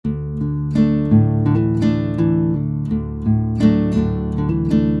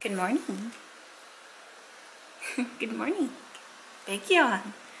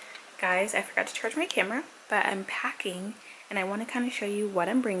Vuitton. Guys, I forgot to charge my camera, but I'm packing and I want to kind of show you what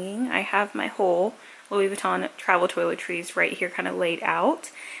I'm bringing. I have my whole Louis Vuitton travel toiletries right here kind of laid out.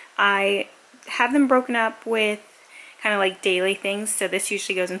 I have them broken up with kind of like daily things, so this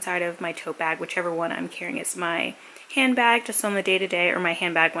usually goes inside of my tote bag, whichever one I'm carrying is my handbag just on the day-to-day or my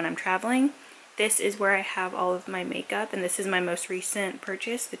handbag when I'm traveling. This is where I have all of my makeup, and this is my most recent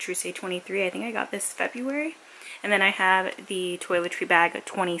purchase, the Trousse 23. I think I got this February. And then I have the toiletry bag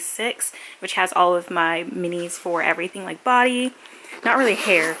 26, which has all of my minis for everything like body, not really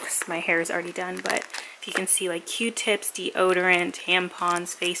hair because my hair is already done, but if you can see, like Q-tips, deodorant,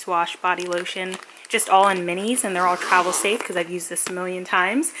 tampons, face wash, body lotion, just all in minis, and they're all travel safe because I've used this a million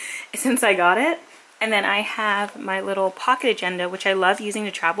times since I got it. And then I have my little pocket agenda, which I love using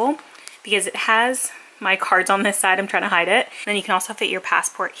to travel because it has my cards on this side. I'm trying to hide it. Then you can also fit your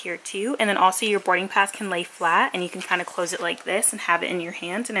passport here too. And then also your boarding pass can lay flat and you can kind of close it like this and have it in your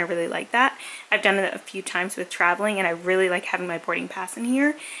hand. And I really like that. I've done it a few times with traveling and I really like having my boarding pass in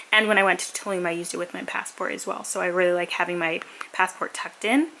here. And when I went to Tulum, I used it with my passport as well. So I really like having my passport tucked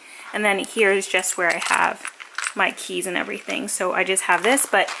in. And then here is just where I have my keys and everything. So I just have this,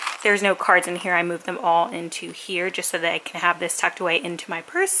 but there's no cards in here. I moved them all into here just so that I can have this tucked away into my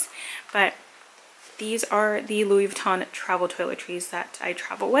purse. But these are the Louis Vuitton travel toiletries that I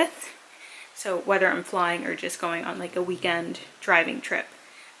travel with. So whether I'm flying or just going on like a weekend driving trip.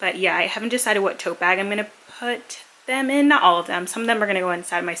 But yeah, I haven't decided what tote bag I'm going to put them in. Not all of them. Some of them are going to go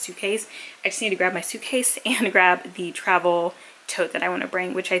inside my suitcase. I just need to grab my suitcase and grab the travel tote that I want to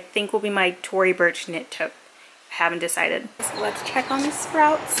bring, which I think will be my Tory Burch knit tote. I haven't decided. So let's check on the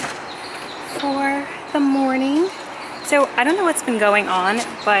sprouts for the morning. So I don't know what's been going on,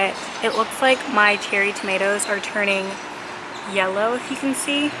 but it looks like my cherry tomatoes are turning yellow, if you can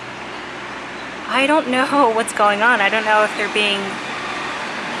see. I don't know what's going on. I don't know if they're being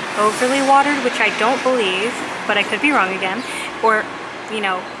overly watered, which I don't believe, but I could be wrong again. Or, you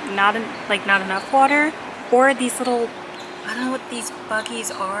know, not enough water. Or these little, I don't know what these buggies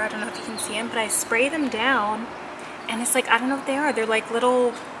are. I don't know if you can see them, but I spray them down and it's like, I don't know what they are. They're like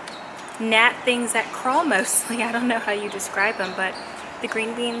little gnat things that crawl mostly. I don't know how you describe them, but the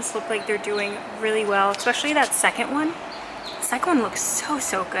green beans look like they're doing really well, especially that second one. The second one looks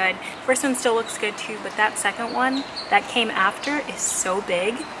so good. First one still looks good too, but that second one that came after is so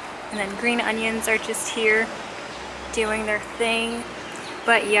big. And then green onions are just here doing their thing.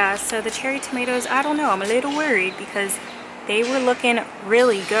 But yeah, so the cherry tomatoes, I don't know, I'm a little worried because they were looking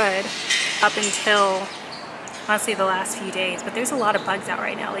really good up until honestly the last few days, but there's a lot of bugs out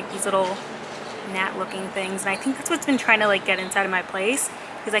right now, like these little gnat looking things, and I think that's what's been trying to like get inside of my place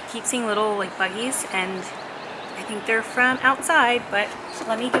because I keep seeing little like buggies and I think they're from outside. But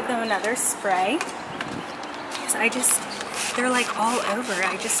let me give them another spray because they're like all over.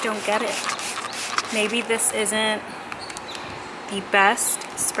 I just don't get it. Maybe this isn't the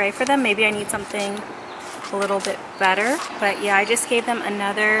best spray for them. Maybe I need something a little bit better, but yeah, I just gave them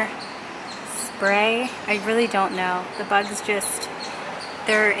another spray. I really don't know. The bugs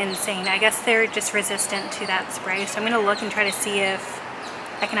they're insane. I guess they're just resistant to that spray. So I'm gonna look and try to see if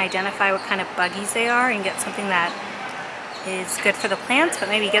I can identify what kind of buggies they are and get something that is good for the plants, but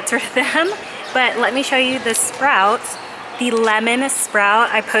maybe gets rid of them. But let me show you the sprouts. The lemon sprout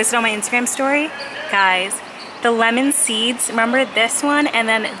I posted on my Instagram story. Guys, the lemon seeds, remember this one and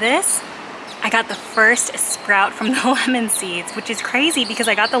then this? I got the first sprout from the lemon seeds, which is crazy because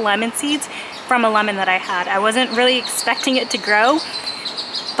I got the lemon seeds from a lemon that I had. I wasn't really expecting it to grow,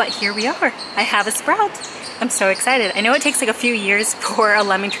 but here we are. I have a sprout. I'm so excited. I know it takes like a few years for a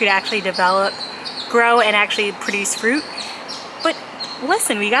lemon tree to actually develop, grow, and actually produce fruit, but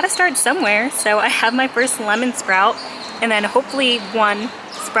listen, we gotta start somewhere. So I have my first lemon sprout, and then hopefully one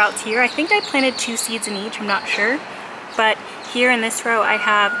sprouts here. I think I planted 2 seeds in each, I'm not sure. But here in this row I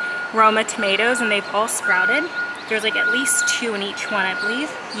have Roma tomatoes and they've all sprouted. There's like at least 2 in each one, I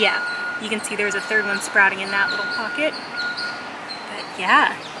believe. Yeah, you can see there's a third one sprouting in that little pocket. But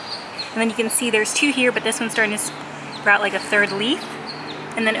yeah, and then you can see there's 2 here, but this one's starting to sprout like a third leaf.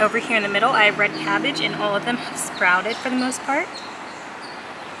 And then over here in the middle I have red cabbage and all of them have sprouted for the most part.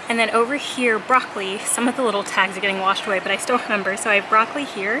 And then over here, broccoli, some of the little tags are getting washed away, but I still remember. So I have broccoli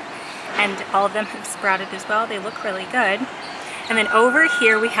here and all of them have sprouted as well. They look really good. And then over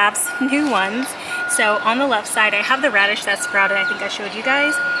here we have some new ones. So on the left side I have the radish that sprouted, I think I showed you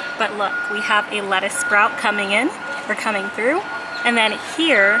guys. But look, we have a lettuce sprout coming in, or coming through. And then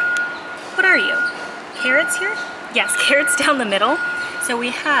here, what are you? Carrots here? Yes, carrots down the middle. So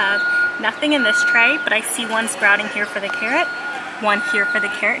we have nothing in this tray, but I see one sprouting here for the carrot, one here for the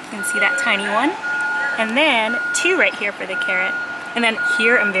carrot, you can see that tiny one. And then 2 right here for the carrot. And then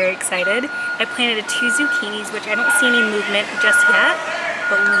here I'm very excited. I planted 2 zucchinis, which I don't see any movement just yet,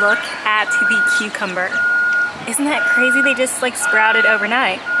 but look at the cucumber. Isn't that crazy? They just like sprouted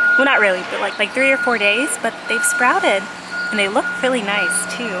overnight. Well, not really, but like 3 or 4 days, but they've sprouted and they look really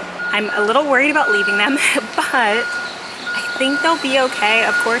nice too. I'm a little worried about leaving them, but I think they'll be okay.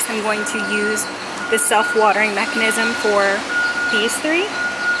 Of course, I'm going to use the self-watering mechanism for these 3.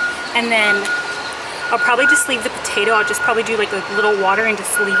 And then I'll probably just leave the potato. I'll just probably do like a little water and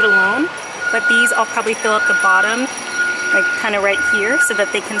just leave it alone. But these I'll probably fill up the bottom, like kind of right here, so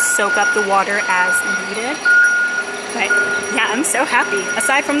that they can soak up the water as needed. But yeah, I'm so happy.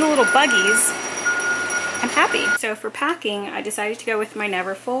 Aside from the little buggies, I'm happy. So for packing, I decided to go with my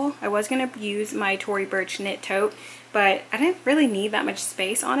Neverfull. I was gonna use my Tory Burch knit tote, but I didn't really need that much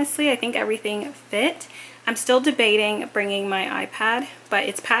space, honestly. I think everything fit. I'm still debating bringing my iPad, but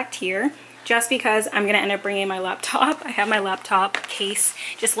it's packed here just because I'm gonna end up bringing my laptop. I have my laptop case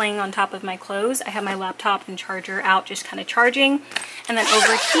just laying on top of my clothes. I have my laptop and charger out just kind of charging. And then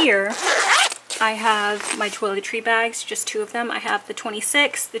over here, I have my toiletry bags, just 2 of them. I have the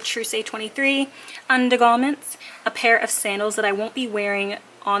 26, the Trousse 23 undergarments, a pair of sandals that I won't be wearing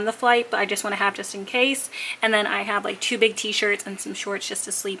on the flight, but I just want to have just in case. And then I have like 2 big t-shirts and some shorts just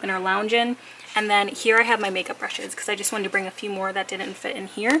to sleep in or lounge in. And then here I have my makeup brushes because I just wanted to bring a few more that didn't fit in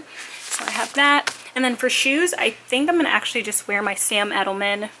here. So I have that. And then for shoes, I think I'm going to actually just wear my Sam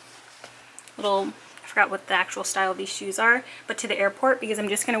Edelman little, I forgot what the actual style of these shoes are, but to the airport, because I'm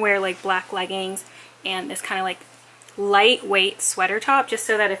just going to wear like black leggings and this kind of like lightweight sweater top, just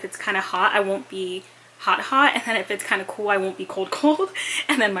so that if it's kind of hot, I won't be hot, and then if it's kind of cool, I won't be cold.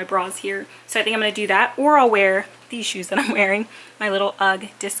 And then my bra's here. So I think I'm going to do that, or I'll wear these shoes that I'm wearing, my little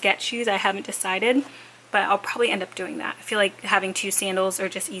UGG Diskette shoes. I haven't decided, but I'll probably end up doing that. I feel like having 2 sandals are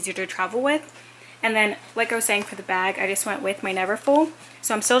just easier to travel with. And then, like I was saying, for the bag, I just went with my Neverfull.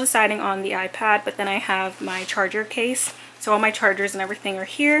 So I'm still deciding on the iPad, but then I have my charger case. So all my chargers and everything are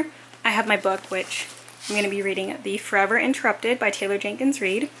here. I have my book, which I'm going to be reading, The Forever Interrupted by Taylor Jenkins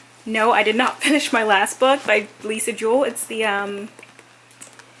Reid. No, I did not finish my last book by Lisa Jewell. It's the,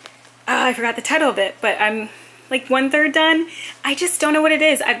 I forgot the title of it, but I'm like 1/3 done. I just don't know what it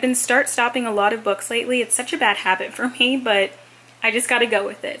is. I've been stopping a lot of books lately. It's such a bad habit for me, but I just got to go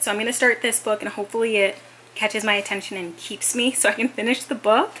with it. So I'm going to start this book, and hopefully it catches my attention and keeps me so I can finish the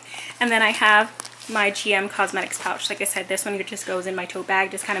book. And then I have my GM Cosmetics pouch. Like I said, this one just goes in my tote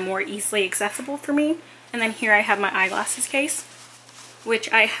bag, just kind of more easily accessible for me. And then here I have my eyeglasses case,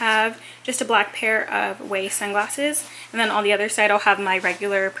 which I have just a black pair of Way sunglasses. And then on the other side, I'll have my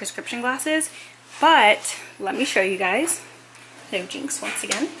regular prescription glasses. But let me show you guys. No jinx once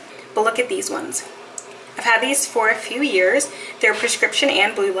again. But look at these ones. I've had these for a few years. They're prescription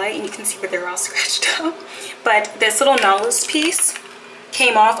and blue light, and you can see where they're all scratched up. But this little nose piece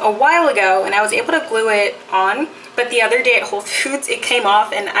came off a while ago, and I was able to glue it on. But the other day at Whole Foods, it came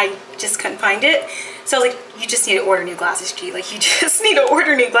off, and I just couldn't find it. So I was like, you just need to order new glasses, G. Like, you just need to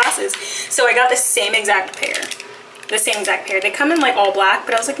order new glasses. So I got the same exact pair. The same exact pair. They come in like all black,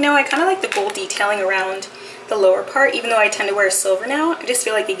 but I was like, no, I kind of like the gold detailing around the lower part, even though I tend to wear silver now. I just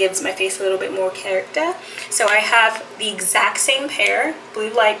feel like it gives my face a little bit more character. So I have the exact same pair,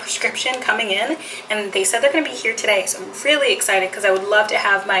 blue light prescription, coming in, and they said they're going to be here today. So I'm really excited because I would love to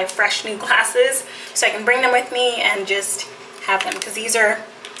have my fresh new glasses so I can bring them with me and just have them, because these are,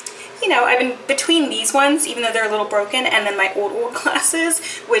 you know, I've been between these ones, even though they're a little broken, and then my old glasses,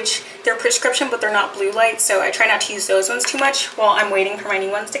 which they're prescription, but they're not blue light. So I try not to use those ones too much while I'm waiting for my new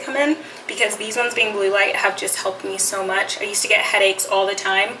ones to come in, because these ones being blue light have just helped me so much. I used to get headaches all the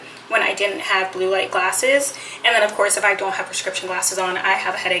time when I didn't have blue light glasses. And then of course, if I don't have prescription glasses on, I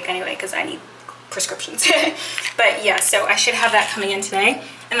have a headache anyway, because I need prescriptions. But yeah, so I should have that coming in today.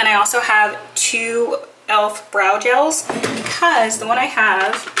 And then I also have 2 e.l.f. brow gels, because the one I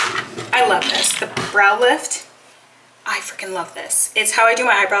have, I love this, the brow lift. I freaking love this. It's how I do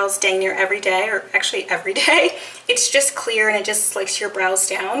my eyebrows dang near every day, or actually every day. It's just clear and it just slicks your brows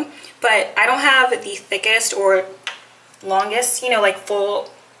down. But I don't have the thickest or longest, you know, like full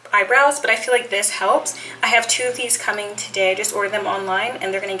eyebrows, but I feel like this helps. I have 2 of these coming today. I just ordered them online,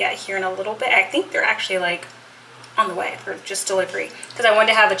 and they're gonna get here in a little bit. I think they're actually like on the way for just delivery, because I wanted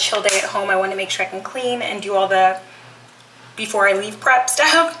to have a chill day at home. I wanted to make sure I can clean and do all the before I leave prep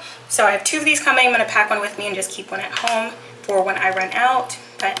stuff. So I have 2 of these coming. I'm gonna pack one with me and just keep one at home for when I run out.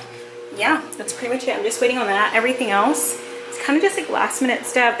 But yeah, that's pretty much it. I'm just waiting on that. Everything else, it's kind of just like last minute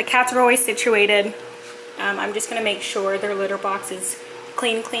stuff. The cats are always situated. I'm just gonna make sure their litter box is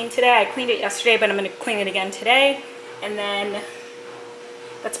clean today. I cleaned it yesterday, but I'm gonna clean it again today. And then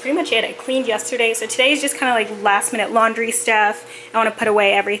that's pretty much it. I cleaned yesterday, so today is just kind of like last minute laundry stuff. I want to put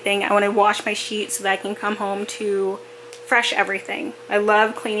away everything. I want to wash my sheets so that I can come home to fresh everything. I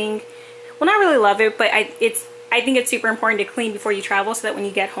love cleaning. Well, not really love it, but I think it's super important to clean before you travel so that when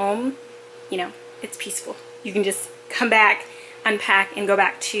you get home, you know, it's peaceful. You can just come back, unpack, and go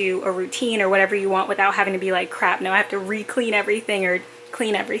back to a routine or whatever you want without having to be like, crap, no, I have to re-clean everything or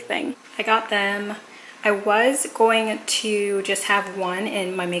clean everything. I got them. I was going to just have one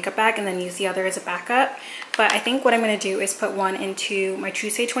in my makeup bag and then use the other as a backup, but I think what I'm going to do is put one into my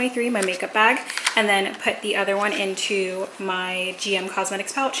Tuesday 23, my makeup bag, and then put the other one into my GM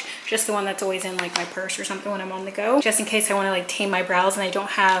Cosmetics pouch, just the one that's always in like my purse or something when I'm on the go, just in case I want to like tame my brows and I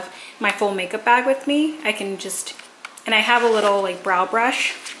don't have my full makeup bag with me. I can just, and I have a little like brow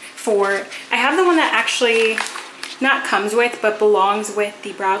brush for, I have the one that actually not comes with, but belongs with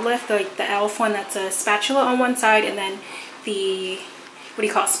the brow lift, like the e.l.f. one that's a spatula on one side and then the, what do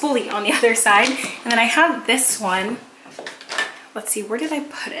you call it, spoolie on the other side. And then I have this one. Let's see, where did I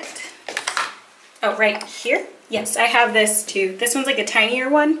put it? Oh, right here. Yes, I have this too. This one's like a tinier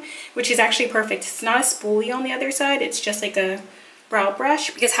one, which is actually perfect. It's not a spoolie on the other side. It's just like a brow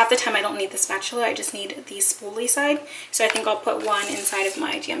brush, because half the time I don't need the spatula, I just need the spoolie side. So I think I'll put one inside of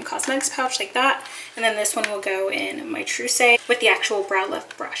my GM Cosmetics pouch like that, and then this one will go in my Trousseau with the actual brow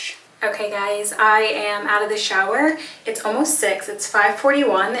lift brush. Okay guys, I am out of the shower. It's almost 6, it's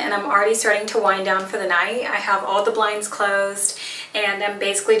 5:41, and I'm already starting to wind down for the night. I have all the blinds closed, and I'm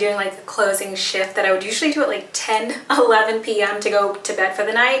basically doing like a closing shift that I would usually do at like 10, 11 p.m. to go to bed for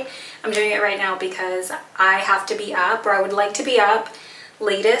the night. I'm doing it right now because I have to be up, or I would like to be up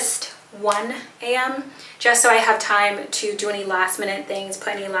latest 1 a.m. just so I have time to do any last minute things,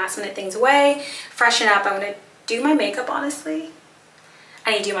 put any last minute things away, freshen up. I'm gonna do my makeup, honestly.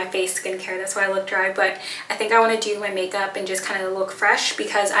 I need to do my face skincare, that's why I look dry, but I think I want to do my makeup and just kind of look fresh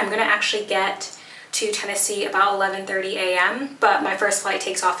because I'm going to actually get to Tennessee about 11:30 a.m. but my first flight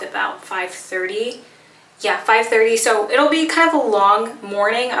takes off at about 5:30. Yeah, 5:30, so it'll be kind of a long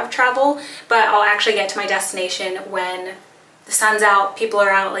morning of travel, but I'll actually get to my destination when the sun's out, people are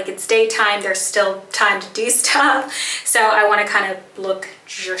out, like it's daytime, there's still time to do stuff, so I want to kind of look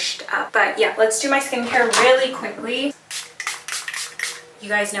zhushed up. But yeah, let's do my skincare really quickly. You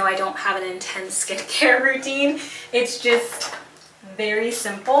guys know I don't have an intense skincare routine. It's just very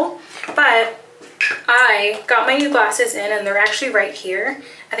simple. But I got my new glasses in and they're actually right here.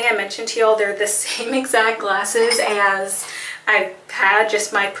 I think I mentioned to y'all they're the same exact glasses as I've had,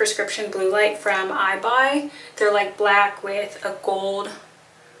 just my prescription blue light from iBuy. They're like black with a gold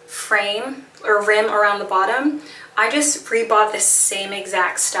frame or rim around the bottom. I just rebought the same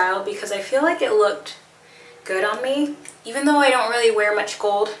exact style because I feel like it looked good on me. Even though I don't really wear much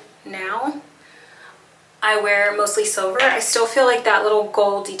gold now, I wear mostly silver, I still feel like that little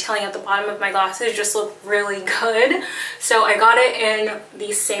gold detailing at the bottom of my glasses just look really good. So I got it in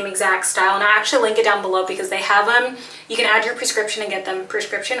the same exact style, and I'll actually link it down below because they have them. You can add your prescription and get them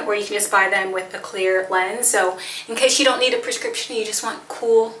prescription, or you can just buy them with a clear lens. So in case you don't need a prescription, you just want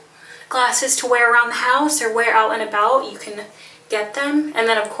cool glasses to wear around the house or wear out and about, you can get them. And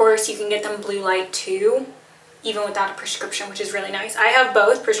then of course you can get them blue light too, even without a prescription, which is really nice. I have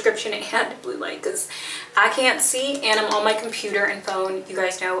both prescription and blue light because I can't see and I'm on my computer and phone. You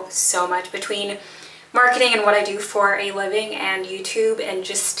guys know so much between marketing and what I do for a living and YouTube and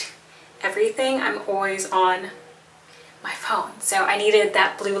just everything. I'm always on my phone. So I needed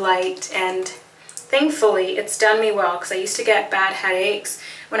that blue light, and thankfully it's done me well because I used to get bad headaches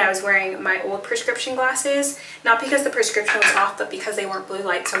when I was wearing my old prescription glasses. Not because the prescription was off, but because they weren't blue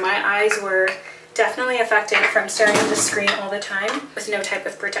light. So my eyes were definitely affected from staring at the screen all the time with no type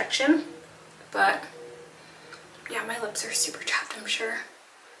of protection. But yeah, my lips are super chapped, I'm sure.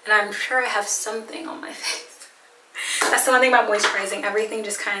 And I'm sure I have something on my face. That's the one thing about moisturizing. Everything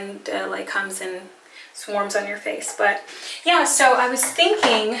just kind of like comes and swarms on your face. But yeah, so I was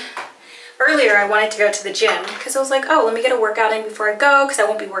thinking earlier I wanted to go to the gym because I was like, oh, let me get a workout in before I go because I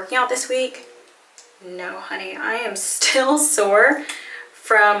won't be working out this week. No, honey, I am still sore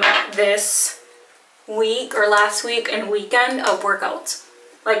from this week or last week and weekend of workouts.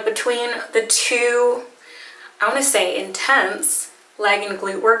 Like between the two, I want to say intense leg and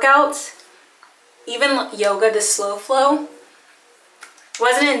glute workouts, even yoga, the slow flow,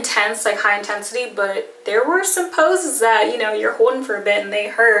 wasn't intense, like high intensity, but there were some poses that, you know, you're holding for a bit and they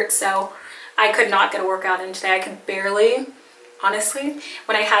hurt. So I could not get a workout in today. I could barely, honestly,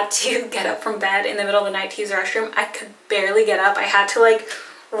 when I had to get up from bed in the middle of the night to use the restroom, I could barely get up. I had to like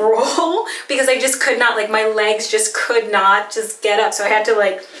roll because I just could not, like my legs just could not just get up. So I had to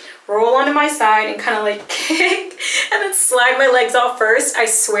like roll onto my side and kind of like kick and then slide my legs off first. I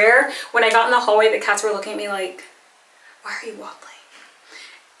swear, when I got in the hallway, the cats were looking at me like, why are you wobbling?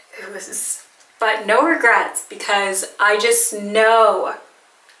 It was, but no regrets, because I just know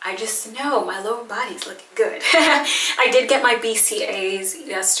my lower body's looking good. I did get my BCAs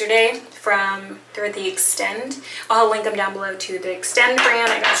yesterday through the Extend. I'll link them down below to the Extend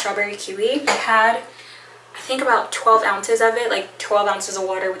brand. I got strawberry kiwi. I had, I think, about 12 ounces of it, like 12 ounces of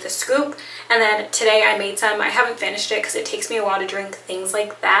water with a scoop. And then today I made some. I haven't finished it because it takes me a while to drink things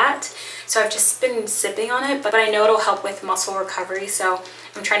like that. So I've just been sipping on it, but I know it'll help with muscle recovery. So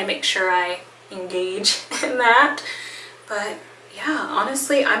I'm trying to make sure I engage in that. But yeah,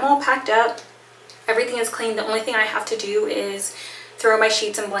 honestly, I'm all packed up. Everything is clean. The only thing I have to do is throw my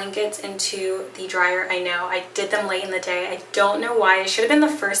sheets and blankets into the dryer. I know I did them late in the day. I don't know why. It should have been the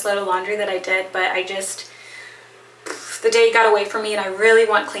first load of laundry that I did, but the day got away from me, and I really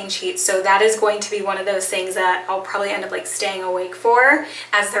want clean sheets. So that is going to be one of those things that I'll probably end up like staying awake for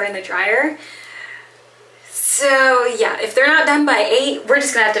as they're in the dryer. So yeah, if they're not done by 8, we're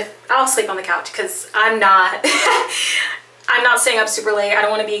just gonna have to, I'll sleep on the couch, because I'm not I'm not staying up super late. I don't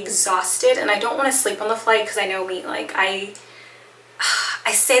want to be exhausted, and I don't want to sleep on the flight, because I know me, like I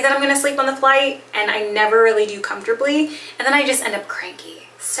say that I'm going to sleep on the flight and I never really do comfortably, and then I just end up cranky.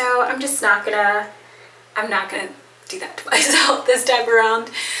 So I'm just not gonna, I'm not gonna do that to myself this time around.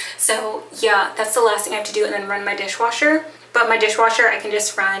 So yeah, that's the last thing I have to do, and then run my dishwasher. But my dishwasher I can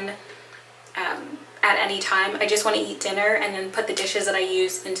just run at any time. I just want to eat dinner and then put the dishes that I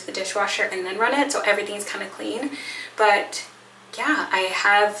use into the dishwasher and then run it, so everything's kind of clean. But yeah, I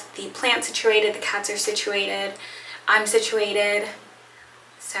have the plant situated, the cats are situated, I'm situated.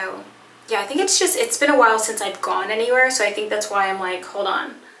 So yeah, I think it's been a while since I've gone anywhere, so I think that's why I'm like, hold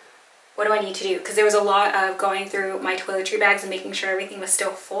on, what do I need to do? Because there was a lot of going through my toiletry bags and making sure everything was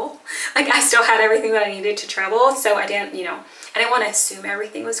still full. Like I still had everything that I needed to travel, so I didn't want to assume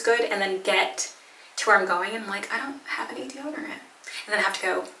everything was good and then get to where I'm going and I'm like, I don't have any deodorant, and then I have to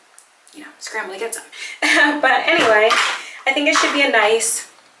go, scramble to get some. But anyway, I think it should be a nice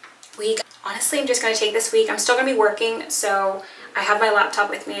week. Honestly, I'm just going to take this week. I'm still going to be working, so I have my laptop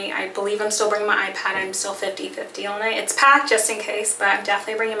with me. I believe I'm still bringing my iPad. I'm still 50-50 on it. It's packed just in case, but I'm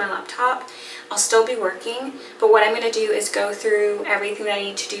definitely bringing my laptop. I'll still be working, but what I'm going to do is go through everything that I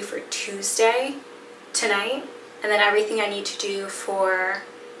need to do for Tuesday tonight, and then everything I need to do for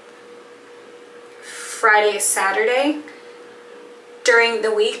Friday, Saturday during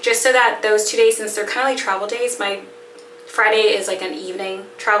the week, just so that those 2 days, since they're kind of like travel days, my Friday is like an evening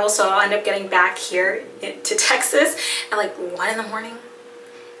travel, so I'll end up getting back here to Texas at like 1 in the morning.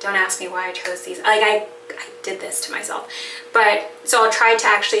 Don't ask me why I chose these. Like I did this to myself. But so I'll try to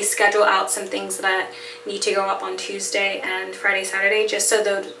actually schedule out some things that need to go up on Tuesday and Friday, Saturday, just so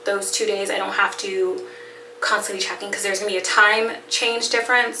those 2 days I don't have to constantly checking, because there's gonna be a time change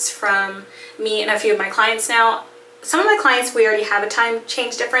difference from me and a few of my clients now. Some of my clients, we already have a time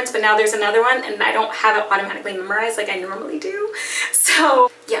change difference, but now there's another one and I don't have it automatically memorized like I normally do. So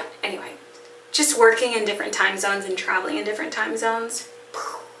yeah, anyway, just working in different time zones and traveling in different time zones.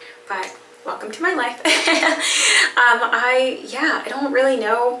 But welcome to my life. I don't really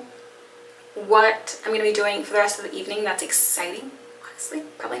know what I'm gonna be doing for the rest of the evening that's exciting. Honestly,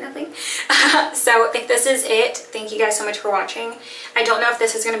 probably nothing. So if this is it, thank you guys so much for watching. I don't know if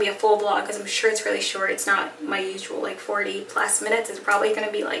this is going to be a full vlog, because I'm sure it's really short. It's not my usual like 40 plus minutes. It's probably going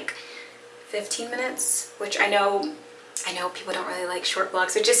to be like 15 minutes, which I know people don't really like short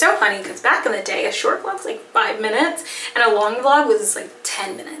vlogs, which is so funny, because back in the day a short vlog was like 5 minutes and a long vlog was like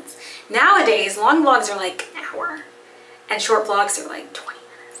 10 minutes. Nowadays long vlogs are like an hour and short vlogs are like 20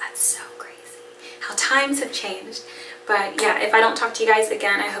 minutes. That's so crazy how times have changed. But yeah, if I don't talk to you guys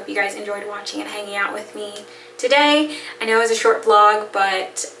again, I hope you guys enjoyed watching and hanging out with me today. I know it was a short vlog,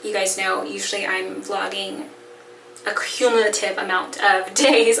 but you guys know usually I'm vlogging a cumulative amount of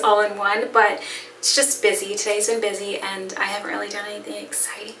days all in one, but it's just busy. Today's been busy and I haven't really done anything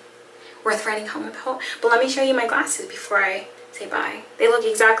exciting worth writing home about. But let me show you my glasses before I say bye. They look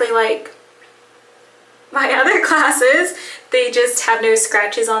exactly like my other glasses. They just have no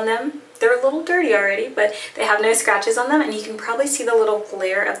scratches on them. They're a little dirty already, but they have no scratches on them, and you can probably see the little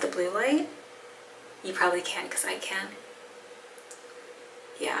glare of the blue light. You probably can, because I can.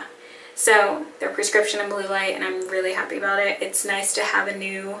 Yeah. So they're prescription and blue light, and I'm really happy about it. It's nice to have a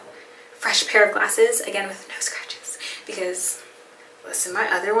new, fresh pair of glasses, again with no scratches, because listen, my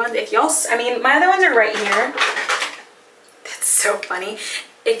other ones, my other ones are right here. That's so funny.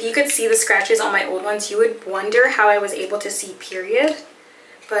 If you could see the scratches on my old ones, you would wonder how I was able to see period,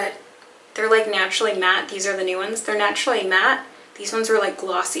 but they're like naturally matte. These are the new ones. They're naturally matte, These ones were like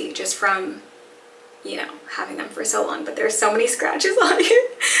glossy just from, you know, having them for so long, but there's so many scratches on here.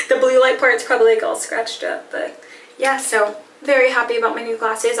 The blue light part's probably like all scratched up, but yeah, so very happy about my new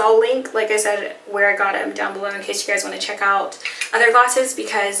glasses. I'll link, like I said, where I got them down below in case you guys want to check out other glasses,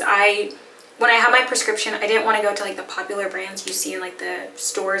 because when I had my prescription, I didn't want to go to like the popular brands you see in like the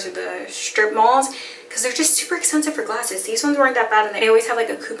stores or the strip malls, because they're just super expensive for glasses. These ones weren't that bad, and they always have like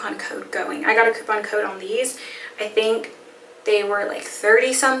a coupon code going. I got a coupon code on these. I think they were like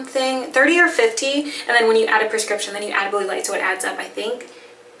 30 something, 30 or 50, and then when you add a prescription, then you add blue light, so it adds up. I think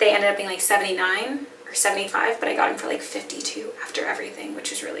they ended up being like 79 or 75, but I got them for like 52 after everything,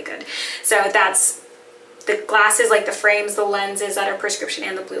 which is really good. So that's the glasses, like the frames, the lenses that are prescription,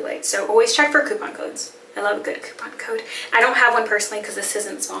 and the blue light. So always check for coupon codes. I love a good coupon code. I don't have one personally because this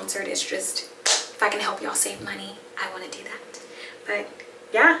isn't sponsored. It's just if I can help y'all save money, I want to do that. But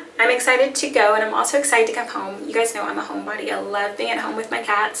yeah, I'm excited to go, and I'm also excited to come home. You guys know I'm a homebody. I love being at home with my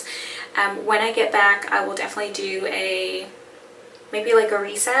cats. When I get back, I will definitely do maybe like a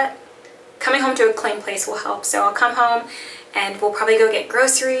reset. Coming home to a clean place will help. So I'll come home and we'll probably go get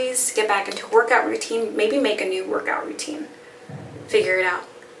groceries, get back into a workout routine, maybe make a new workout routine, figure it out.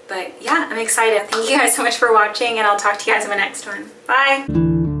 But yeah, I'm excited. Thank you guys so much for watching, and I'll talk to you guys in my next one.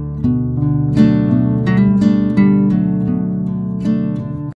 Bye!